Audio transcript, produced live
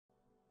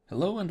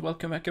Hello and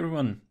welcome back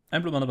everyone,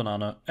 I'm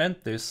Banana and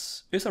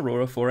this is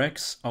Aurora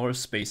 4X, our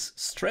space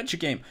strategy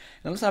game.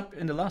 And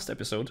in the last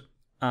episode,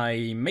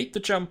 I made the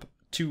jump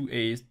to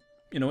a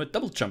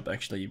double jump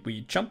actually.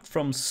 We jumped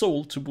from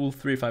Sol to Bool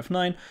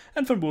 359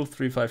 and from Bool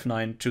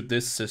 359 to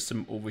this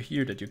system over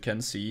here that you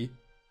can see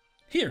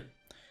here.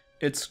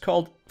 It's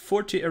called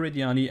Prospartiy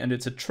Eridani and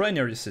it's a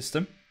trinary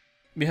system.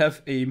 We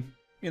have a,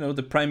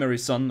 the primary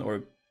sun,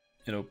 or,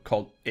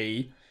 called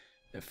A,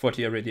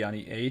 Prospartiy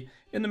Eridani A.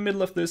 In the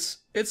middle of this,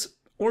 it's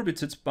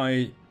orbited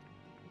by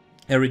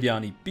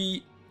Eridani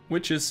B,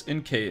 which is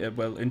in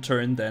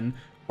turn then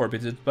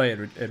orbited by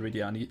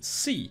Eridani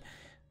C.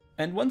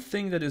 And one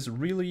thing that is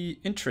really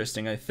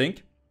interesting, I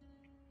think,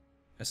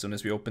 as soon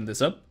as we open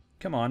this up,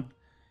 come on,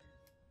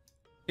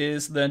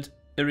 is that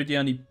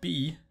Eridani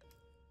B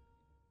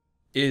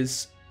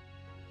is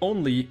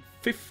only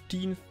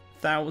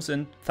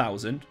 15,000,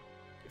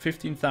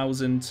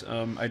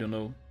 I don't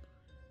know,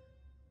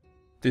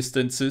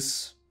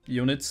 distances,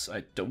 units.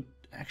 I don't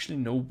actually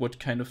know what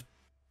kind of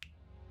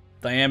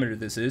diameter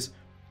this is.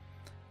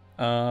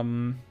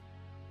 Yeah,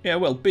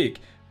 well, big.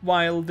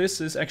 While this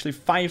is actually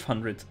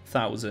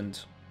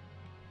 500,000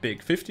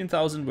 big.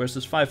 15,000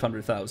 versus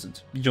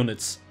 500,000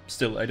 units.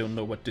 Still, I don't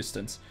know what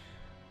distance.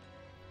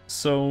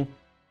 So,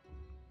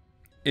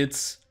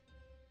 it's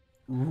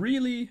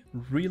really,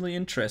 really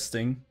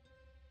interesting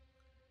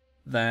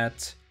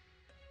that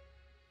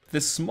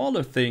this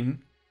smaller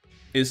thing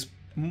is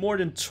more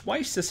than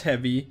twice as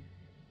heavy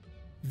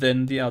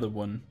than the other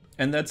one.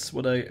 And that's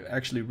what I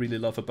actually really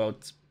love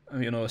about,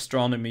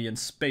 astronomy and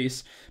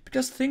space,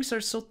 because things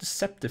are so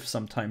deceptive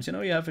sometimes. You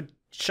have a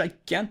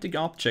gigantic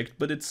object,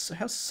 but it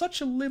has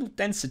such a little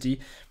density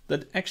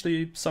that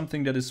actually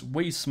something that is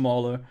way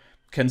smaller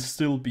can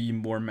still be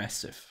more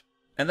massive.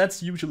 And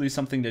that's usually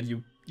something that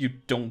you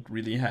don't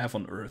really have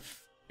on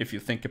Earth, if you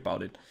think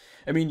about it.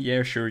 I mean,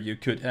 yeah, sure, you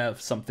could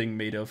have something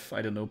made of,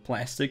 I don't know,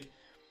 plastic,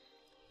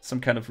 some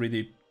kind of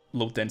really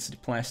low density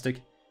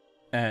plastic,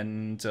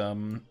 and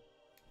the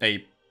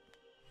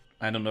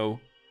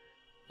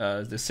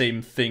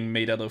same thing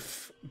made out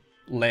of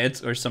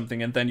lead or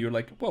something, and then you're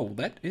like, whoa,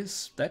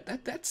 that's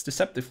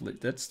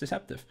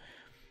deceptive.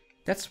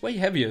 That's way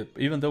heavier,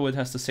 even though it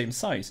has the same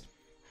size.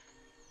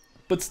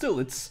 But still,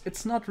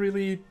 it's not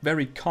really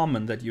very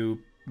common that you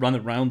run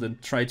around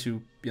and try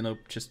to,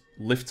 just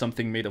lift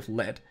something made of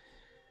lead.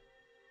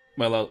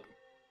 Well,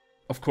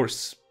 of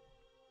course,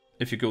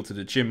 if you go to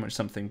the gym or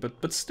something,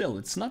 but still,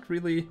 it's not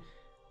really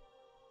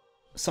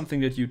something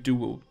that you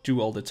do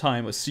all the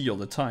time or see all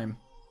the time.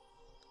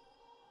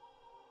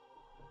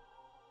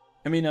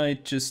 I mean, okay,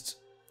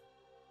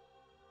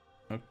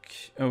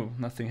 oh,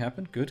 nothing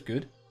happened,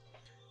 good.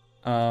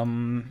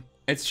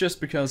 It's just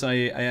because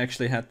I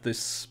actually had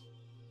this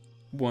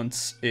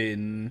once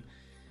in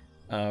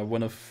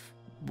one of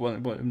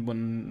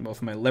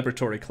my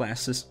laboratory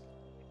classes,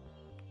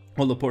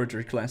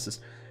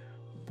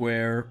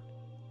 where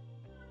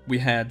we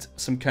had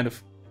some kind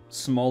of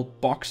small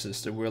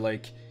boxes that were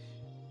like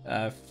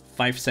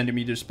 5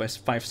 centimeters by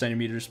 5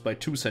 centimeters by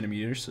 2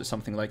 centimeters or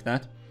something like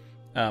that.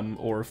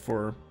 Or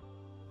for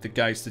the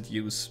guys that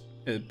use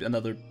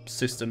another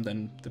system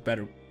than the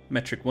better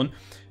metric one,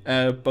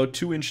 about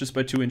 2 inches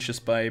by 2 inches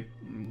by a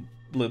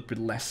little bit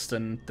less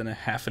than a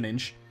half an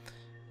inch.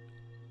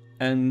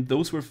 And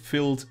those were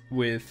filled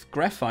with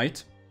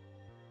graphite,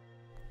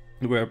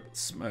 where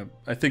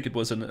I think it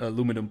was an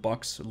aluminum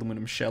box,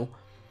 aluminum shell.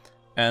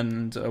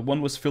 And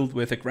one was filled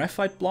with a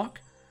graphite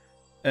block,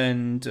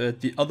 and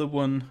the other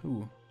one...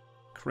 Ooh,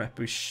 crap,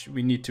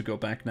 we need to go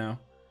back now.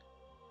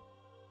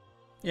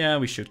 Yeah,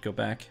 we should go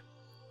back.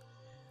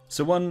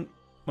 So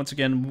once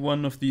again,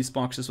 one of these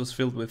boxes was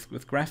filled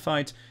with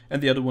graphite, and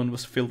the other one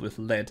was filled with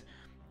lead.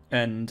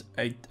 And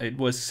it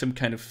was some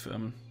kind of,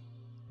 an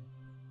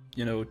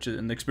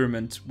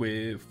experiment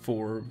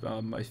for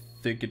I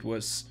think it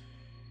was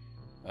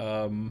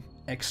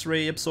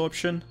X-ray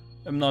absorption.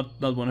 I'm not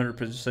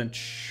 100%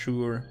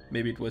 sure.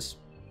 Maybe it was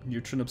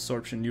neutron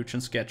absorption, neutron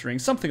scattering,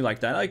 something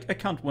like that. I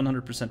can't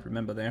 100%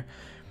 remember there.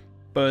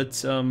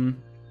 But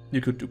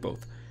you could do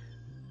both.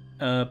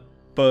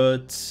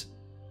 But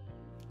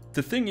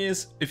the thing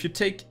is, if you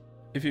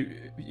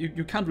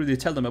can't really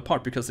tell them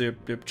apart because they're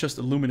just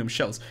aluminum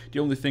shells. The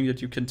only thing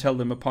that you can tell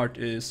them apart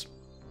is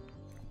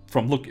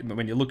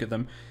when you look at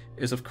them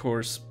is of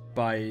course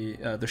by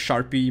the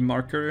Sharpie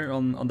marker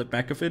on the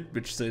back of it,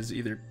 which says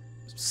either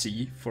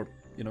C for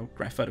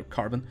graphite or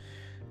carbon,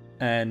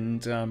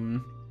 and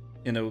the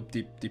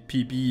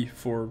PB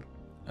for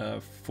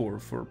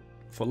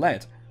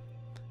lead.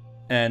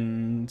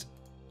 And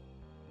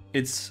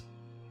it's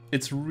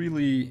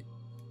really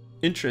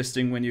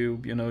interesting when you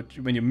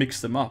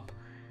mix them up,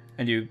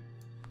 and you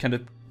kind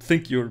of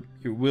think you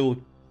will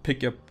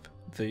pick up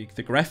the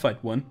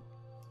graphite one,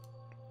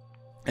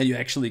 and you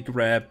actually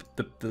grab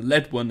the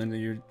lead one, and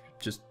then you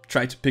just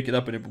try to pick it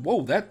up, and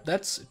whoa,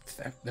 that's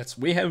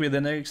way heavier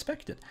than I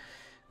expected.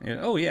 And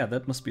oh yeah,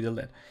 that must be the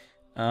lead.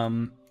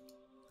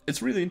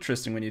 It's really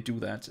interesting when you do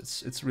that.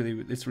 It's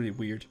really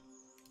weird.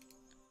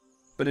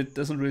 But it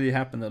doesn't really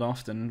happen that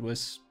often. It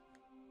was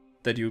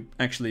that you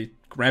actually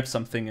grab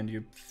something and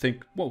you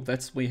think, whoa,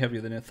 that's way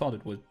heavier than I thought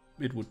it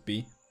would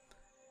be.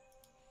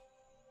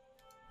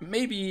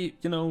 Maybe,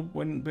 you know,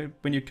 when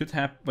it could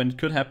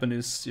happen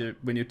is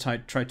when you try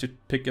to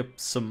pick up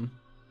some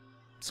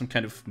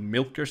kind of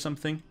milk or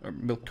something, or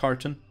milk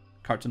carton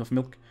of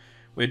milk,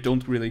 where you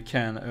don't really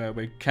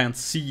where you can't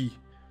see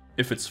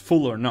if it's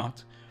full or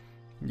not.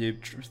 You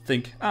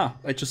think, ah,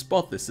 I just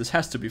bought this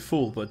has to be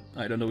full, but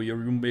I don't know, your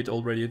roommate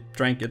already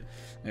drank it.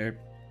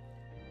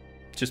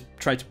 Just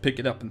try to pick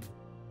it up and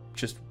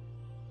just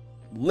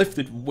lift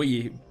it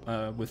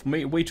with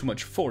way too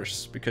much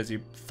force because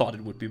you thought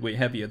it would be way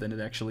heavier than it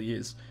actually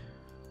is.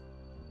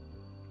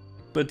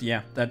 But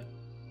yeah,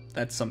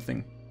 that's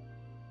something.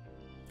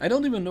 I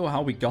don't even know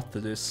how we got to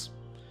this.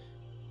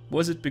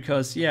 Was it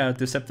because, yeah,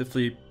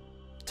 deceptively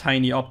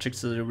tiny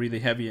objects that are really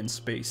heavy in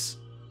space?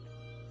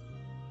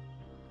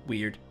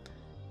 Weird.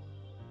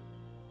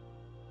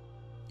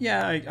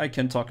 Yeah, I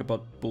can talk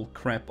about bull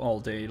crap all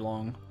day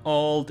long.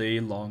 All day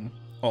long.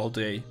 All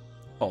day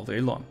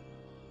long.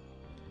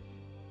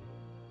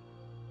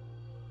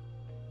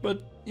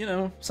 But, you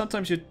know,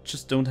 sometimes you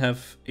just don't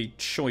have a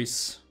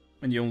choice,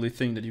 and the only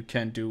thing that you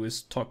can do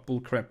is talk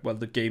bullcrap while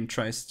the game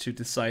tries to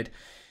decide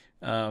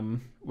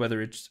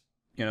whether it's,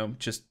 you know,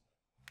 just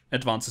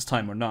advances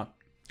time or not.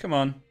 Come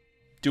on,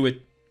 do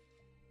it.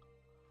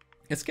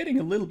 It's getting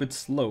a little bit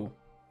slow,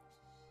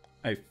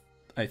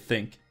 I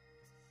think.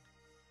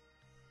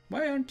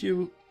 Why aren't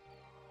you...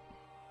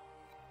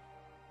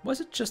 Was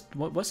it just...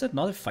 Was that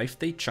not a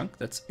 5-day chunk?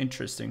 That's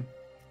interesting.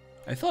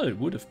 I thought it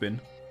would have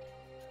been.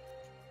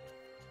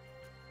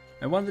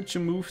 I wanted to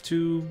move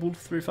to Wolf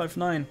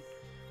 359.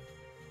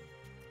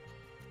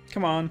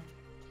 Come on.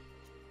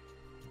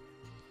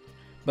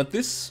 But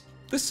this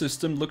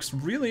system looks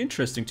really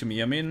interesting to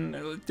me. I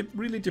mean, it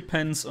really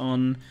depends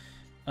on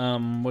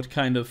what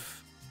kind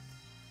of,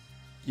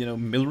 you know,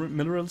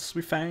 minerals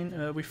we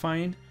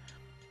find.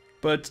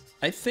 But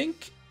I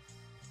think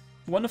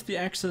one of the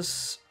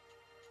axes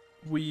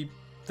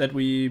that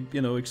we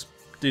you know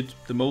did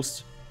the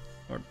most,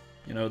 or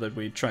you know that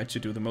we tried to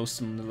do the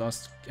most in the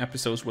last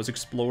episodes, was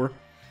explore.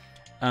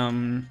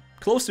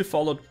 Closely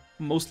followed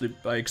mostly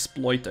by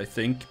exploit, I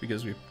think,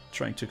 because we're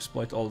trying to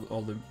exploit all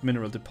the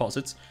mineral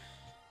deposits.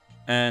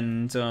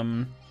 And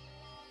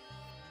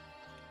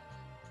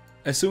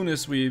as soon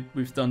as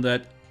we've done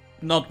that,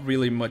 not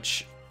really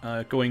much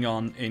going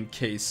on in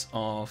case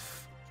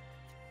of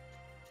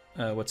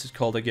what's it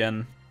called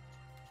again?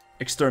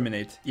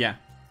 Exterminate. Yeah.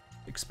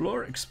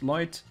 Explore,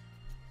 exploit,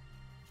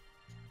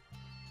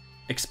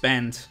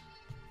 expand.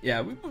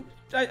 Yeah,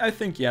 I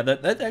think, yeah,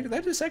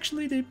 that is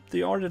actually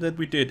the order that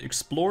we did.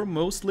 Explore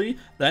mostly,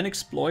 then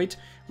exploit.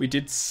 We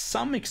did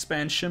some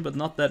expansion, but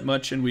not that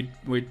much, and we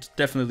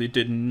definitely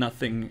did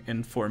nothing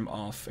in form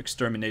of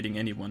exterminating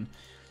anyone.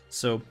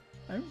 So,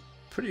 I'm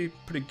pretty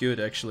good,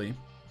 actually.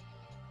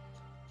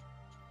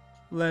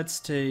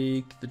 Let's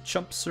take the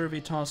jump survey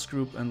task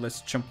group, and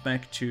let's jump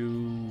back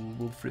to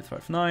Wolf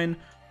 359.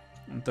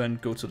 And then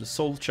go to the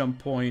Sol jump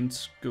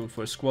point, go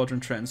for a squadron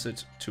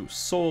transit to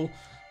Sol,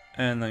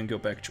 and then go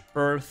back to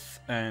Earth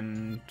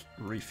and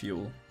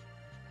refuel.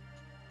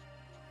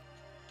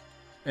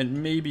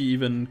 And maybe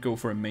even go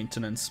for a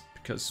maintenance,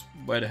 because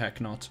why the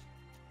heck not?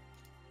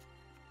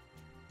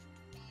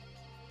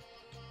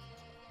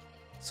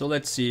 So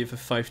let's see if a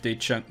 5-day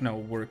chunk now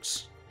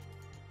works.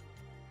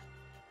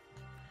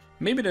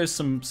 Maybe there's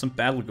some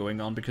battle going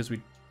on, because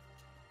we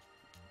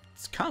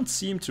can't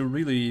seem to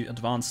really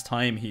advance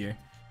time here.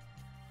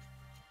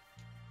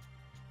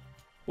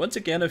 Once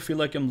again, I feel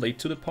like I'm late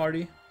to the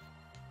party.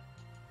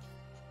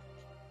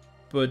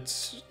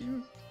 But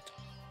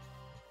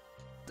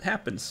it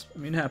happens. I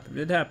mean,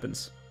 it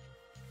happens.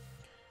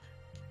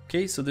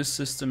 Okay, so this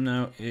system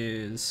now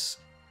is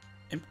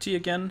empty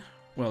again.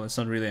 Well, it's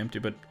not really empty,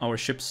 but our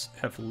ships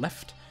have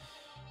left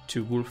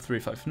to Wolf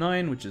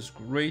 359, which is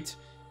great.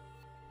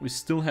 We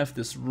still have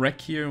this wreck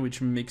here,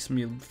 which makes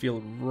me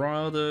feel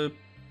rather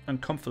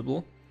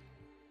uncomfortable.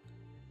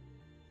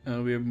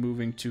 We are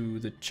moving to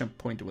the jump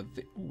point over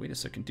there. Oh, wait a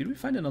second, did we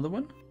find another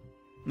one?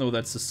 No,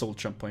 that's the Sol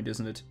jump point,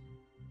 isn't it?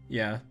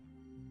 Yeah,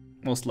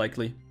 most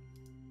likely.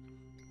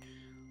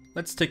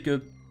 Let's take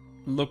a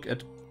look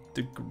at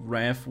the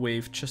grav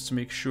wave just to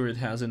make sure it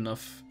has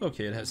enough.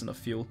 Okay, it has enough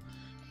fuel.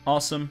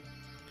 Awesome.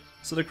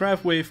 So the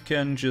grav wave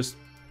can just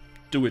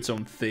do its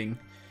own thing.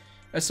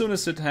 As soon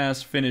as it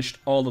has finished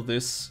all of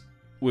this,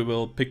 we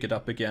will pick it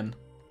up again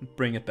and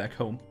bring it back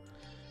home.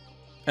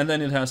 And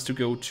then it has to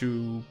go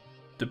to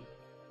the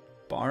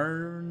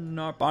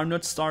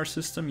Barnard star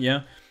system,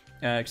 yeah.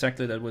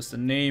 Exactly, that was the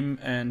name,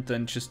 and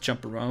then just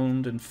jump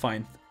around and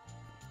find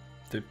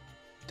the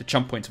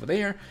jump points over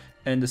there.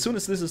 And as soon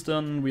as this is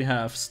done, we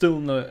have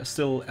still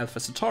Alpha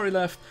Centauri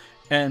left,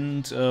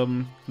 and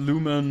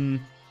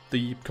Lumen,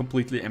 the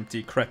completely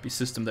empty, crappy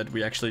system that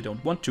we actually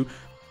don't want to.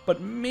 But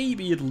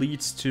maybe it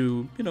leads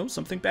to, you know,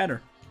 something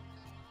better.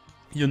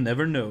 You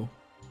never know.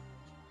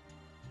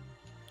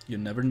 You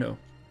never know.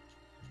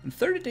 And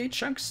 30-day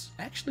chunks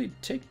actually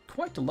take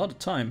quite a lot of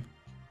time.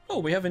 Oh,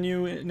 we have a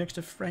new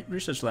inactive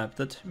research lab.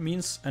 That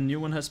means a new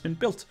one has been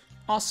built.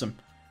 Awesome.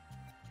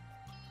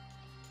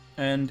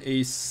 And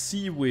a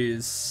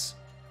sea-whiz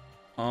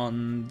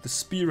on the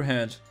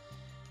spearhead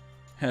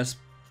has,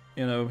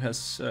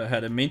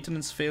 had a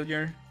maintenance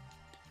failure.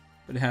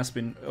 But it has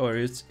been,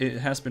 it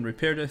has been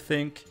repaired, I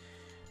think.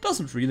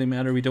 Doesn't really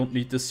matter, we don't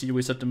need the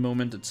sea-whiz at the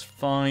moment, it's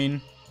fine.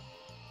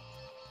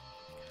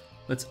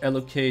 Let's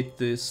allocate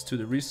this to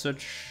the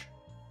research.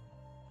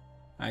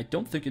 I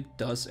don't think it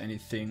does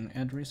anything.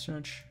 Add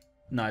research?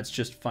 No, it's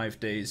just 5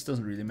 days,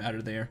 doesn't really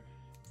matter there.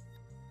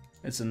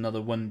 It's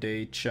another 1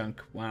 day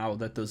chunk. Wow,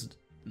 that does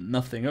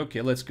nothing.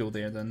 Okay, let's go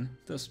there then.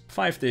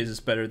 5 days is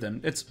better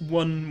than, it's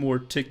one more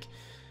tick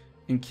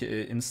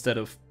instead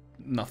of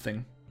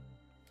nothing.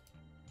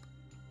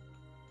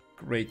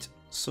 Great.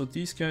 So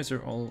these guys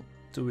are all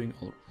doing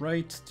all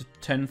right. The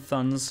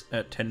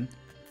 10,000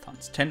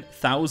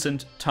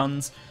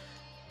 tons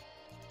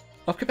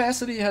of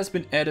capacity has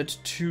been added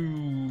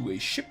to a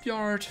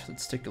shipyard.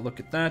 Let's take a look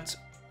at that.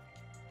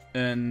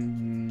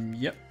 And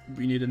yep,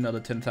 we need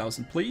another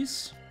 10,000,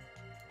 please.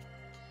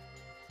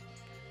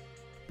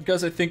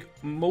 Because I think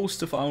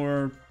most of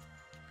our,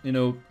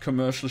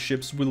 commercial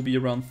ships will be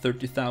around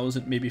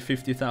 30,000, maybe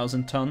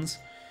 50,000 tons.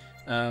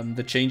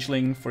 The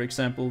Changeling, for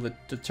example, the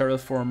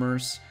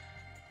terraformers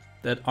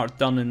that are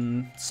done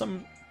in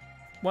some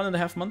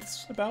 1.5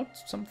 months, about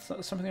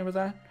something like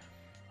that.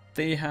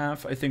 They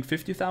have, I think,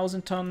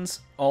 50,000 tons.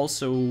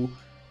 Also,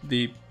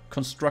 the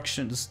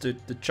constructions, the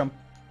jump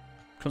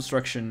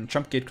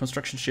gate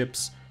construction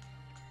ships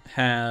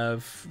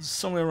have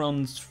somewhere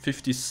around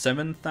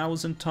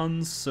 57,000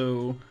 tons.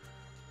 So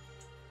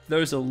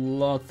there's a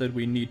lot that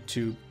we need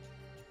to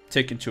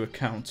take into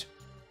account.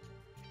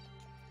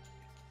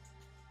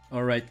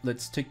 All right,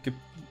 let's take a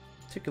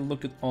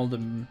look at all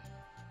the,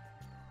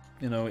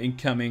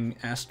 incoming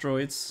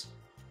asteroids.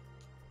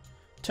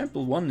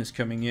 Temple 1 is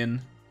coming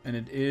in, and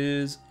it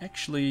is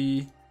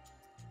actually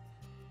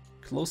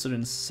closer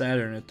than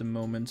Saturn at the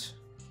moment.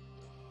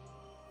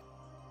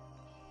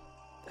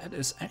 That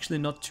is actually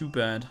not too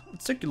bad.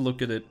 Let's take a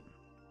look at it.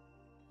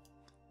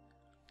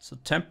 So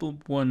Temple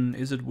 1,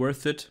 is it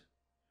worth it?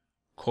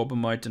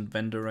 Cobamite and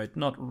Vendorite,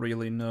 not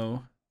really,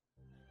 no.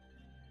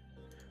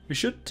 We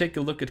should take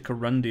a look at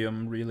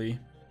Corundium, really.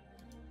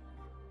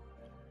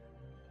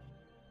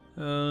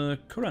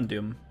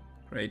 Corundium,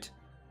 great.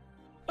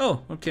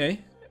 Oh,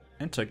 okay.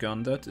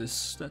 Antagon,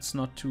 that's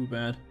not too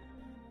bad.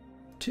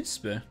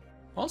 Tisbe,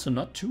 also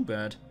not too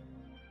bad.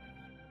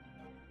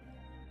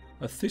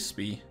 A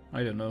Thisbe,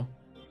 I don't know.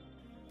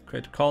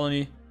 Create a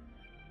colony.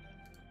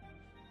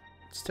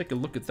 Let's take a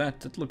look at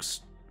that. That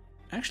looks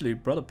actually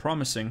rather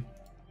promising.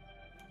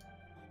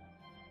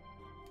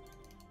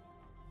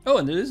 Oh,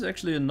 and it is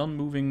actually a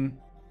non-moving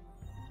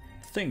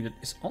thing that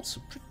is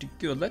also pretty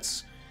good.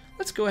 Let's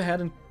go ahead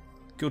and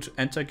go to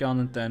Antagon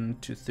and then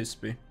to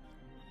Thisbe.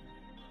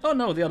 Oh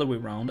no, the other way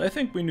around. I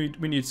think we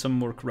need some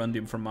more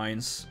corundium for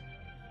mines.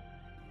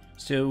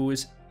 So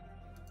is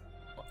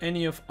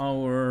any of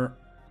our...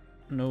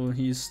 No,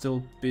 he's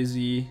still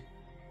busy.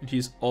 And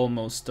he's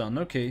almost done.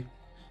 Okay,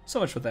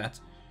 so much for that.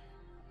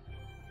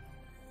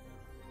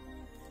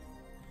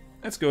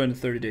 Let's go in a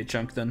 30-day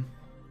chunk then.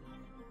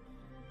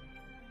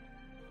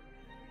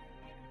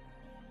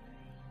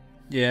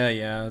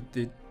 Yeah,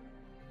 the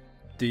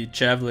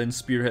javelin,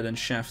 spearhead, and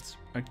shaft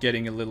are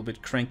getting a little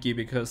bit cranky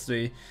because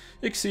they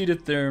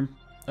exceeded their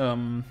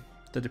the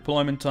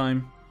deployment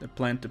time, the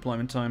planned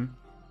deployment time.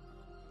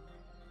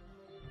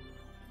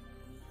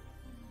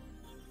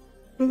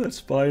 Well, that's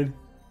fine.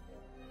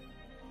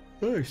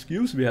 Oh,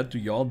 excuse me, I had to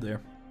yawn there.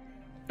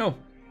 Oh,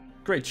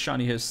 great,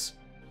 Shani has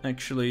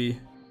actually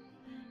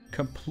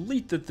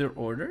completed their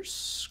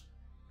orders.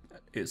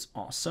 That is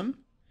awesome.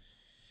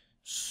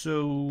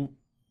 So,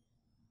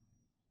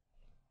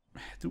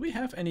 do we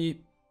have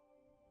any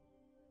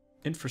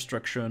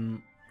infrastructure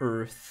on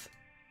Earth?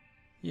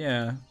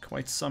 Yeah,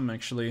 quite some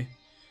actually.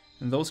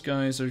 And those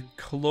guys are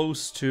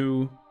close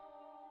to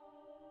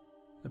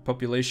the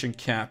population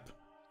cap.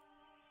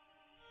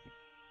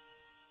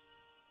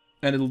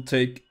 And it'll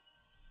take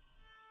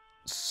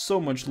so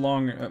much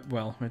longer,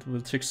 well, it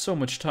will take so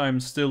much time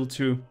still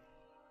to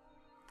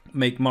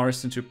make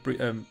Mars into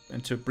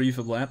a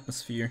breathable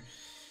atmosphere.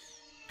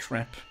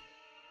 Crap.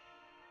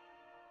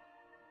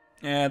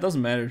 Yeah, it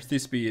doesn't matter,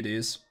 Thisbe it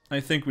is.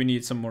 I think we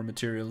need some more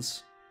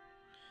materials.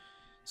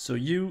 So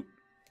you,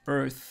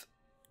 Earth,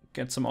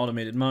 get some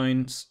automated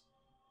mines,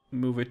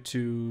 move it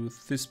to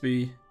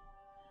Thisbe,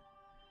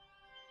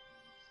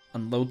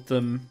 unload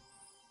them,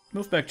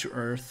 move back to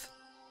Earth,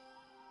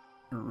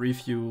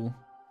 refuel,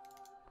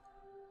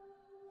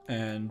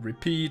 and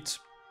repeat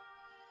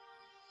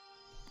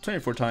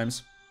 24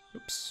 times.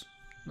 Oops,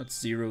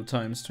 that's 0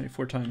 times,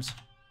 24 times.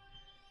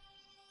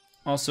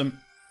 Awesome.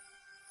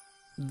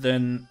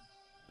 Then,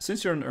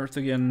 since you're on Earth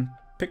again,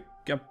 pick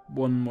up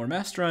one more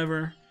mass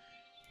driver,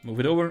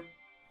 move it over,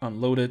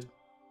 unload it.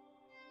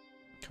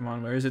 Come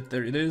on, where is it?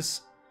 There it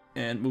is.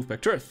 And move back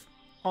to Earth.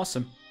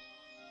 Awesome.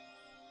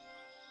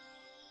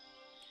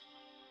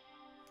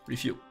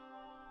 Refuel.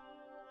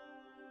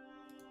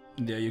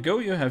 There you go,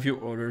 you have your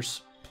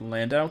orders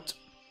planned out.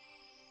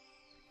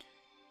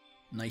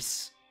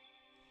 Nice.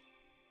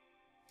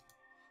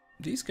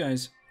 These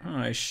guys... Oh,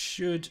 I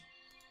should...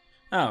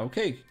 Ah,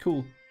 okay,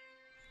 cool.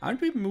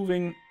 Aren't we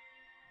moving...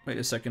 Wait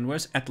a second,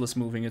 where's Atlas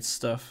moving its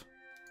stuff?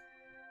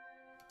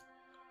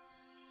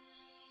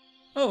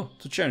 Oh,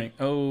 to churning.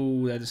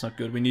 Oh, that is not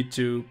good. We need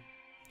to...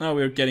 Oh,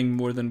 we're getting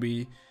more than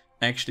we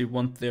actually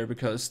want there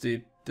because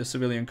the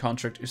civilian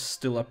contract is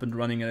still up and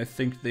running, and I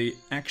think they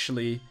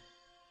actually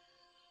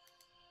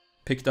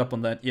picked up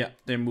on that. Yeah,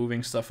 they're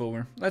moving stuff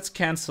over. Let's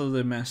cancel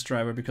the mass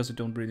driver because we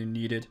don't really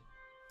need it.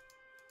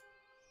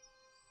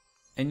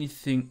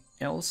 Anything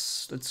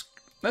else?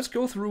 Let's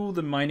go through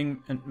the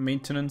mining and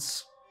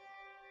maintenance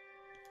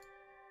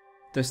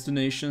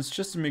destinations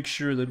just to make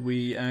sure that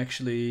we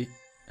actually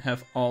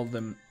have all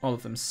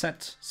of them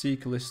set. See,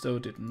 Callisto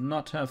did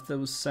not have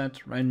those set.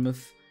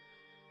 Rhinemouth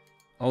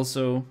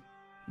also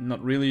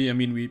not really. I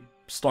mean, we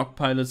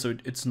stockpile it, so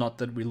it's not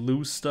that we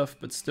lose stuff,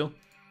 but still.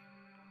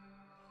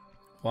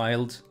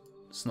 Wild,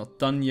 it's not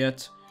done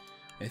yet.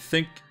 I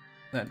think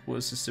that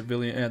was a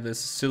civilian. There's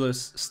still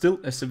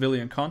a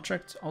civilian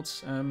contract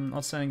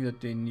outstanding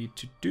that they need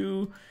to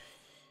do.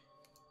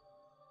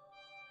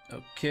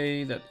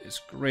 Okay, that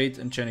is great,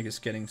 and Janik is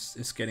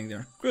getting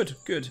there. Good,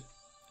 good.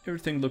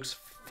 Everything looks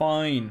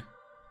fine.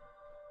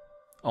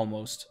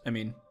 Almost. I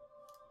mean,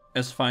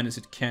 as fine as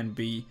it can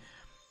be.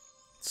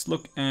 Let's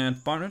look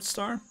at Barnard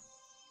Star.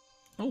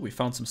 Oh, we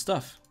found some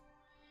stuff.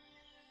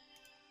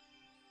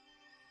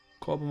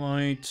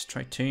 Cobamite,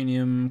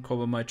 titanium,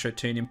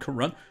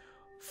 corund.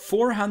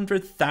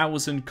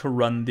 400,000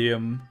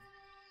 corundium.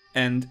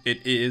 And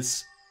it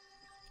is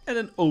at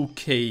an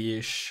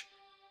okay-ish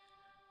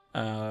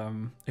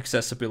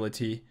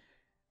accessibility.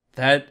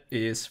 That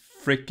is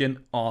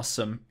freaking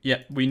awesome. Yeah,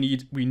 we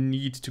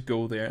need to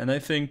go there. And I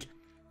think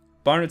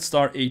Barnard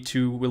Star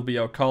A2 will be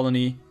our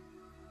colony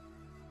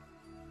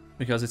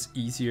because it's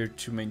easier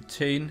to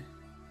maintain.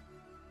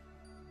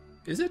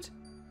 Is it?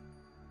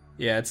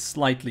 Yeah, it's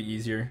slightly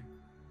easier.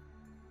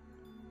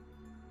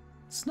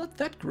 It's not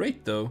that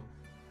great though.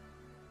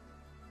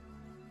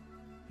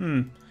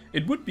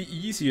 It would be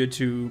easier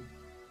to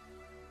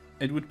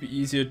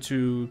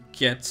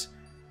get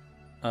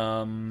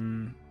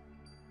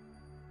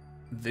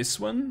this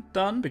one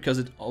done because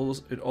it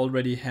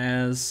already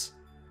has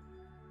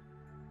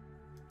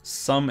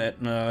some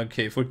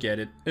okay, forget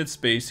it. It's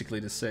basically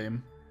the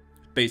same.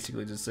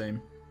 Basically the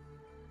same.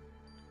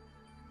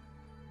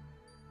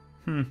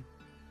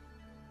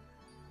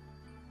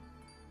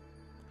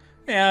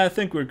 Yeah, I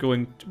think we're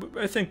going to,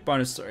 I think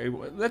Barnard Star.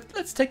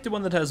 Let's take the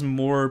one that has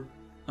more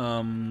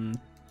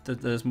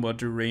that has more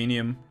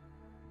duranium.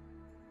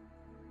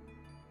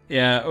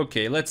 Yeah,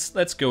 okay, let's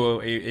go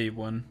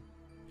A1.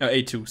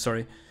 A2,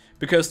 sorry.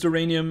 Because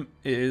duranium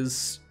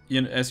is,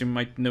 you know, as you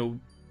might know,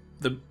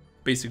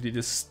 basically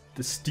the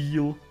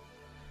steel.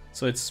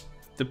 So it's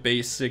the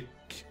basic,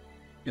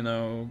 you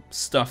know,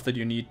 stuff that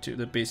you need to,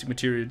 the basic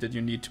material that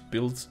you need to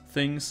build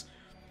things.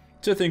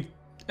 So I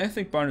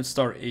think Barnard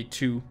Star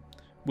A2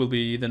 will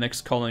be the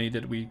next colony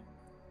that we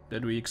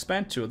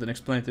expand to, or the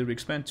next planet that we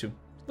expand to.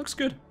 Looks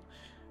good.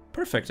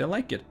 Perfect, I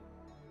like it.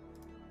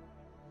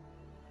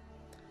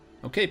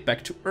 Okay,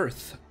 back to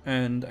Earth,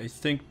 and I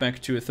think back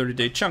to a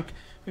 30-day chunk,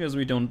 because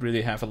we don't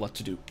really have a lot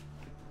to do.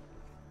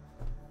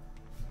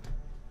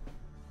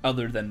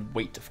 Other than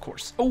wait, of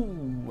course. Oh,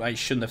 I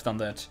shouldn't have done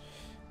that.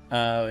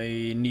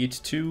 I need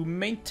to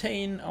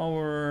maintain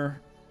our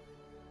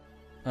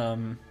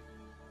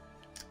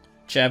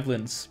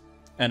javelins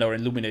and our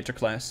illuminator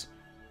class.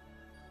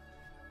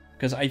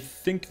 Because I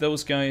think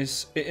those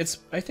guys,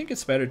 I think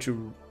it's better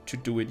to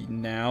do it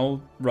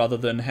now rather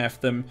than have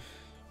them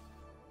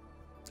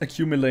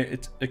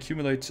accumulate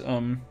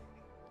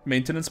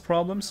maintenance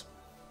problems.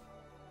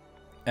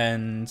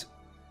 And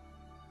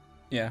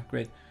yeah,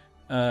 great.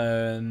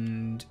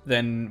 And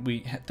then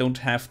we don't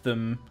have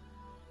them,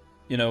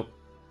 you know.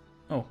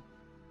 Oh,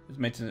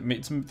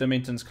 the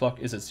maintenance clock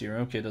is at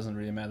 0. Okay, it doesn't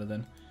really matter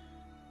then.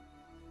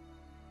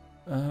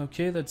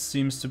 Okay, that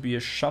seems to be a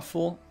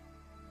shuffle.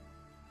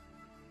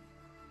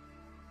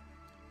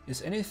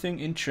 Is anything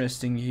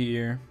interesting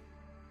here?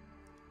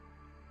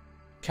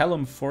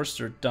 Callum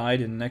Forster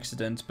died in an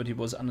accident, but he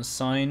was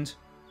unassigned.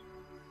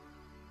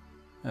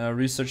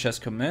 Research has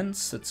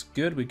commenced. That's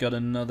good. We got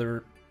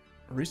another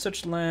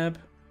research lab.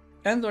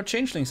 And our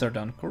changelings are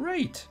done.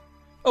 Great.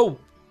 Oh,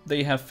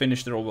 they have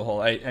finished their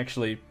overhaul. I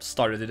actually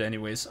started it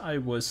anyways. I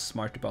was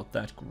smart about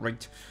that.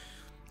 Great.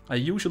 I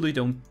usually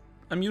don't...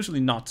 I'm usually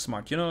not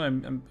smart. You know,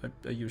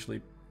 I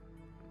usually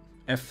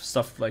F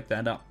stuff like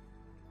that up.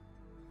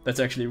 That's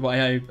actually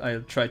why I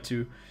tried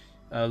to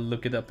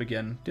look it up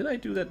again. Did I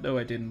do that? No,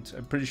 I didn't.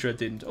 I'm pretty sure I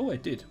didn't. Oh, I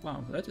did.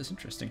 Wow, that is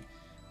interesting.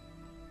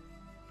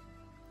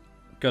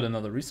 Got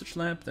another research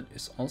lab. That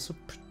is also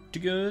pretty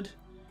good.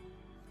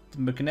 The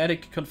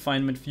magnetic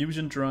confinement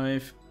fusion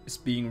drive is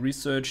being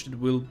researched. It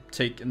will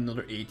take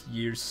another 8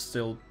 years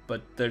still,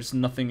 but there's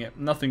nothing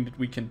that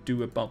we can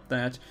do about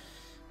that.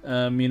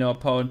 You know,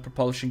 power and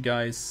propulsion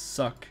guys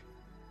suck.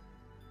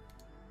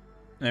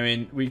 I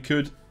mean, we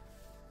could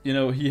You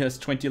know, he has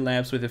 20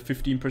 labs with a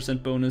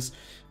 15% bonus.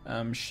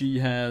 She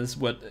has,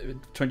 what,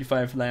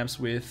 25 labs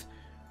with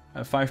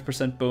a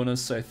 5%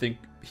 bonus, so I think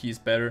he's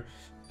better.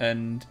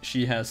 And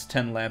she has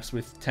 10 labs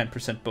with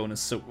 10%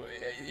 bonus, so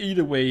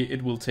either way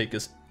it will take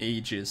us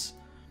ages.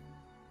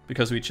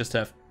 Because we just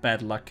have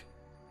bad luck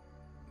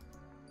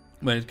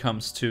when it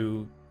comes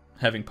to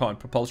having powered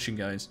propulsion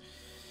guys.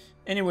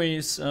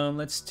 Anyways,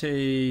 let's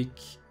take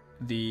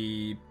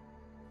the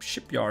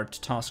shipyard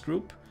task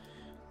group.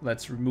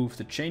 Let's remove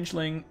the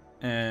changeling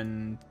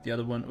and the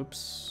other one.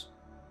 Oops,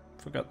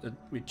 forgot that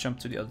we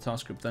jumped to the other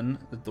task group then.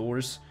 The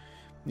doors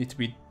need to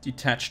be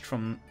detached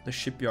from the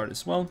shipyard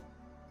as well.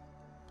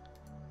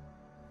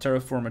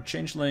 Terraformer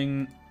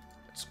changeling.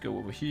 Let's go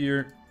over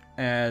here.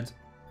 Add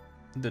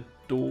the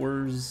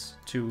doors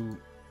to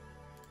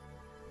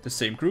the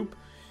same group.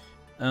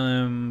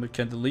 We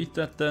can delete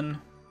that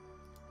then.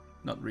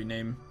 Not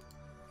rename.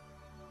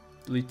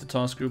 Delete the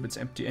task group, it's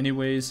empty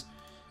anyways.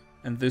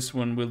 And this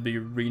one will be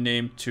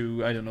renamed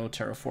to, I don't know,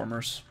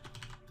 terraformers.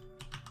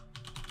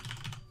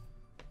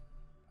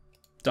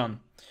 Done.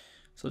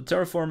 So the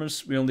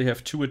terraformers, we only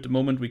have 2 at the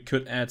moment. We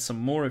could add some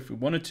more if we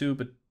wanted to,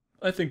 but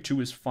I think 2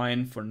 is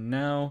fine for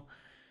now.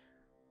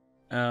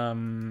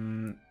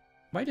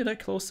 Why did I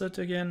close that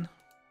again?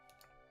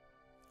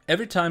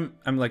 Every time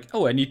I'm like,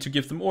 oh, I need to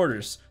give them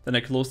orders. Then I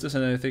close this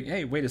and then I think,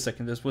 hey, wait a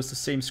second, this was the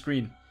same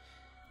screen.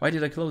 Why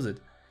did I close it?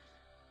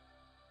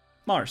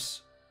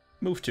 Mars.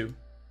 Move to.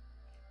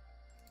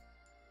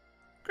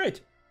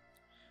 Great.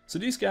 So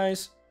these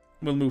guys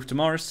will move to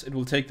Mars. It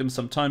will take them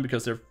some time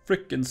because they're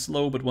freaking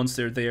slow, but once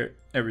they're there,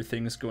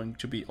 everything is going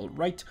to be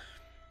alright.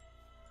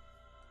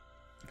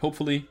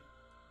 Hopefully.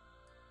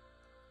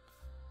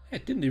 I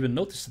didn't even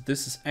notice that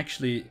this is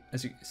actually,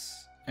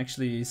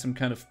 actually some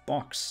kind of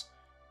box.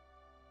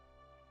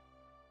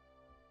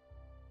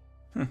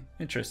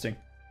 Interesting.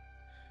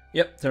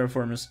 Yep,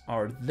 terraformers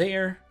are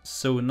there.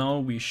 So now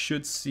we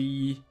should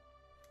see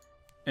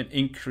an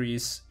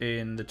increase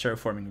in the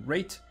terraforming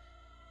rate.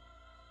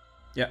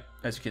 Yeah,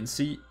 as you can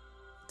see,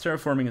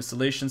 terraforming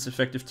installations,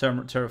 effective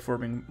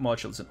terraforming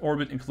modules in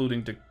orbit,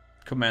 including the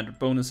commander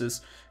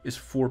bonuses, is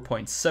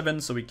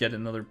 4.7. So we get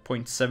another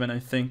 0.7, I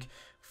think,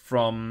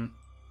 from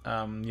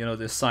you know,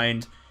 the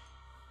assigned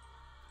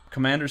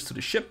commanders to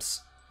the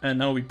ships. And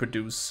now we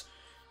produce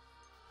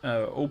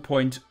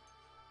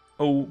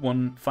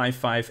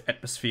 0.0155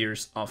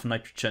 atmospheres of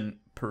nitrogen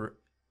per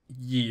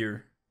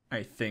year,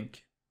 I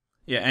think.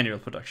 Yeah, annual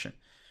production.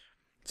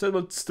 So it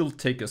will still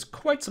take us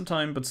quite some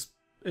time, but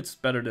it's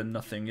better than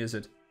nothing, is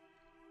it?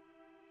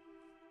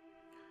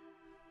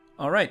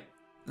 Alright,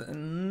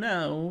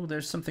 now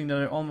there's something that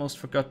I almost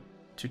forgot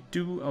to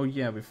do. Oh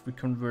yeah, we're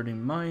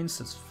converting mines,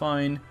 that's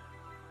fine.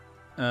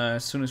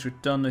 As soon as we're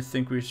done, I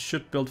think we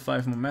should build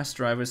 5 more mass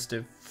drivers.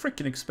 They're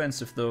freaking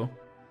expensive though.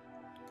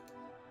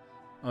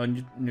 Our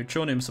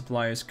neutronium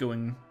supply is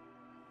going,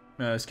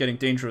 is getting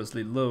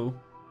dangerously low.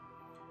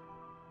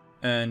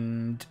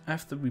 And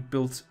after we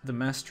built the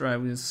mass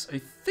drivers, I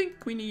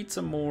think we need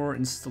some more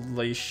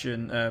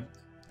installation,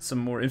 some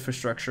more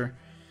infrastructure.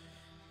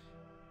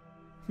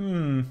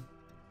 I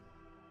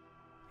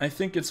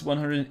think it's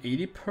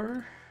 180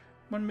 per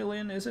 1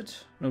 million, is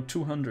it? No,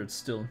 200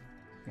 still.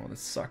 Oh, that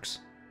sucks.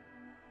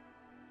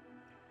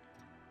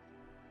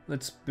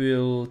 Let's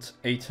build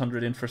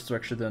 800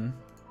 infrastructure then.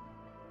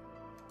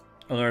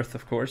 On Earth,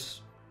 of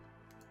course.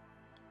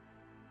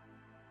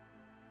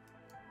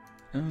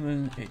 And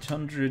then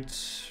 800,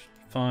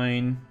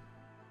 fine.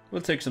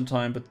 Will take some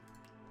time, but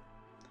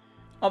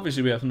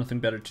obviously we have nothing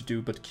better to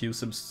do but queue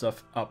some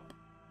stuff up.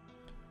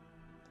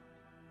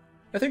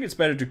 I think it's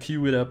better to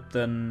queue it up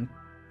than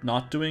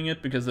not doing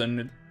it, because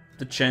then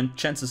the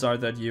chances are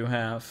that you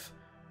have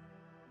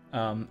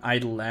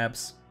idle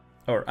labs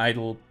or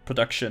idle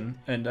production,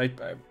 and I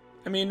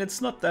mean,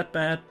 it's not that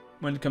bad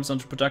when it comes down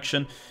to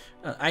production.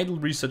 Idle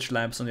research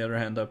labs, on the other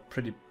hand, are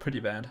pretty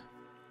bad.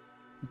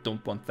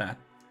 Don't want that.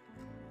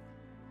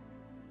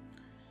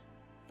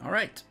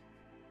 Alright.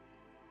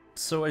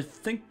 So I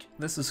think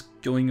this is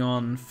going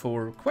on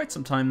for quite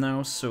some time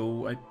now,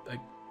 so I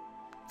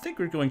think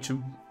we're going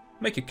to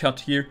make a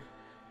cut here.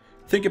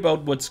 Think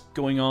about what's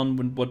going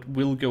on, what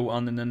will go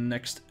on in the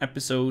next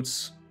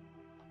episodes.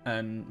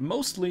 And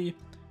mostly,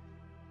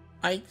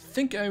 I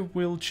think I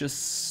will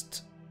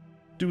just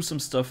do some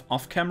stuff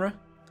off camera.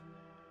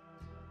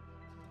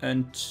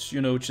 And,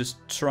 you know, just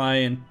try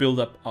and build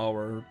up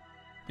our,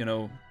 you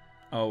know,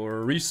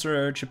 our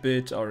research a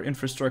bit. Our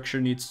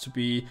infrastructure needs to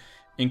be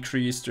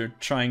increased. We're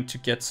trying to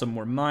get some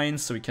more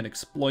mines so we can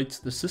exploit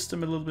the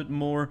system a little bit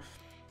more.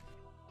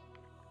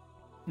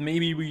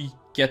 Maybe we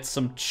get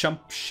some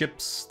jump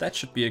ships. That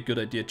should be a good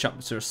idea.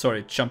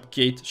 Jump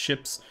gate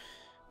ships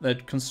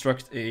that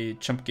construct a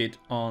jump gate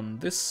on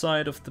this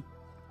side of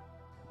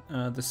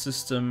the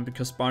system,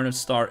 because Barnard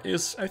Star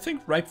is, I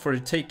think, ripe for the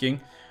taking.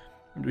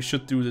 And we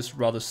should do this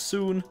rather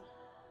soon.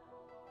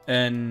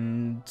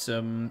 And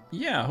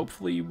yeah,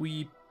 hopefully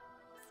we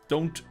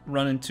don't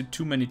run into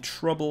too many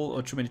trouble,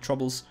 or too many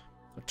troubles,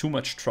 or too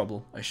much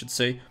trouble, I should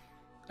say.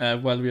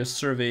 while we are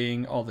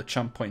surveying all the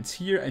jump points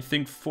here. I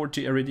think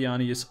 40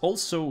 Eridiani is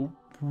also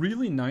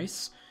really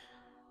nice.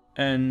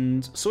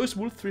 And so is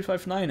Wolf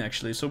 359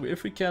 actually. So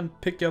if we can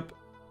pick up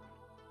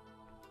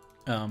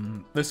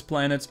this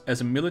planet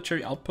as a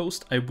military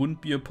outpost, I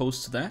wouldn't be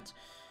opposed to that.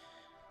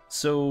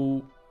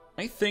 So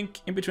I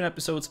think in between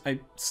episodes I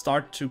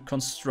start to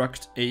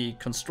construct a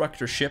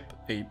constructor ship,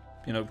 a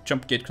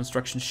jump gate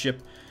construction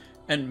ship,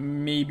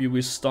 and maybe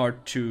we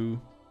start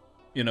to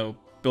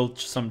build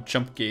some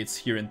jump gates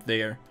here and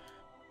there.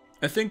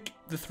 I think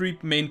the three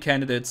main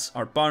candidates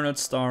are Barnard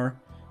Star,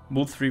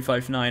 Wolf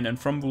 359, and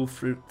from Wolf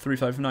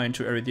 359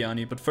 to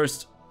Eridiani, but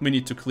first we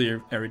need to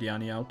clear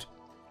Eridiani out.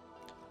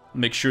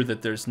 Make sure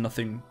that there's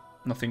nothing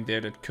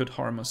there that could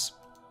harm us.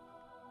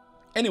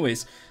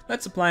 Anyways,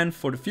 that's the plan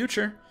for the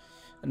future.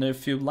 And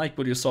if you like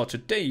what you saw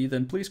today,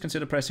 then please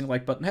consider pressing the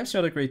like button. It helps me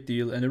out a great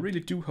deal, and I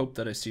really do hope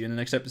that I see you in the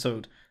next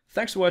episode.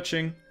 Thanks for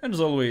watching, and as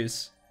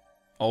always,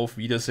 auf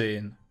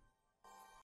Wiedersehen.